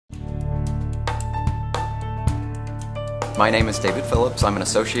My name is David Phillips. I'm an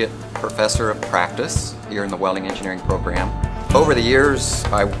associate professor of practice here in the Welding Engineering program. Over the years,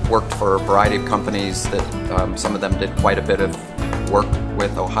 I worked for a variety of companies that some of them did quite a bit of work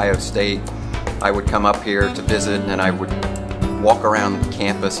with Ohio State. I would come up here to visit and I would walk around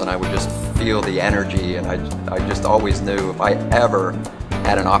campus and I would just feel the energy, and I just always knew if I ever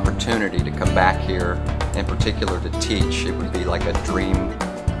had an opportunity to come back here, in particular to teach, it would be like a dream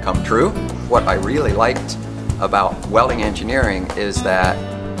come true. What I really liked about welding engineering is that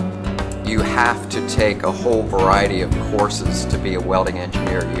you have to take a whole variety of courses to be a welding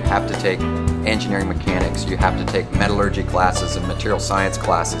engineer. You have to take engineering mechanics, you have to take metallurgy classes and material science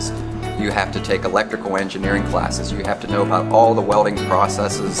classes, you have to take electrical engineering classes, you have to know about all the welding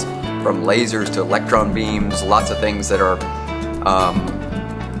processes from lasers to electron beams, lots of things that are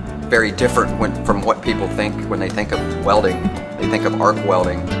very different from what people think when they think of welding. They think of arc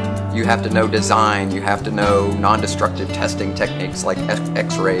welding. You have to know design, you have to know non-destructive testing techniques like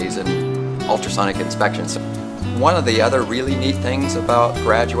X-rays and ultrasonic inspections. One of the other really neat things about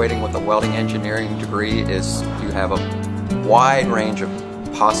graduating with a welding engineering degree is you have a wide range of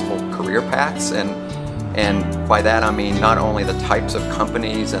possible career paths, and by that I mean not only the types of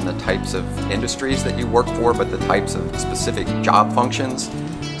companies and the types of industries that you work for, but the types of specific job functions.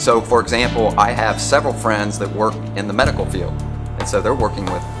 So for example, I have several friends that work in the medical field, and so they're working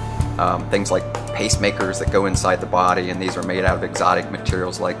with things like pacemakers that go inside the body, and these are made out of exotic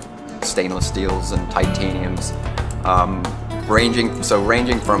materials like stainless steels and titaniums.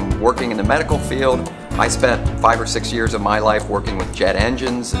 Ranging from working in the medical field, I spent 5 or 6 years of my life working with jet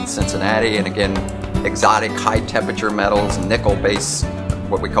engines in Cincinnati, and again, exotic high temperature metals, nickel-based,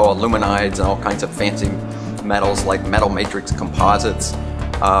 what we call aluminides, and all kinds of fancy metals like metal matrix composites.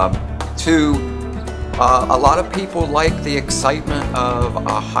 A lot of people like the excitement of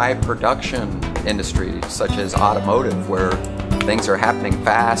a high production industry such as automotive, where things are happening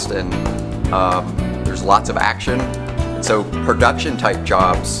fast and there's lots of action. And so production type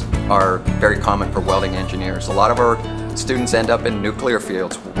jobs are very common for welding engineers. A lot of our students end up in nuclear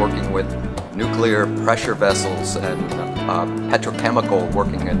fields working with nuclear pressure vessels, and petrochemical,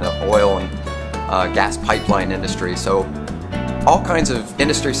 working in the oil and gas pipeline industry. So all kinds of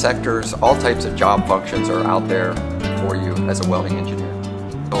industry sectors, all types of job functions are out there for you as a welding engineer.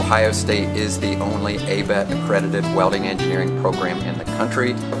 Ohio State is the only ABET accredited welding engineering program in the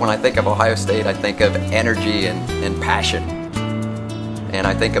country. When I think of Ohio State, I think of energy and passion, and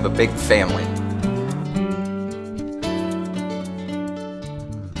I think of a big family.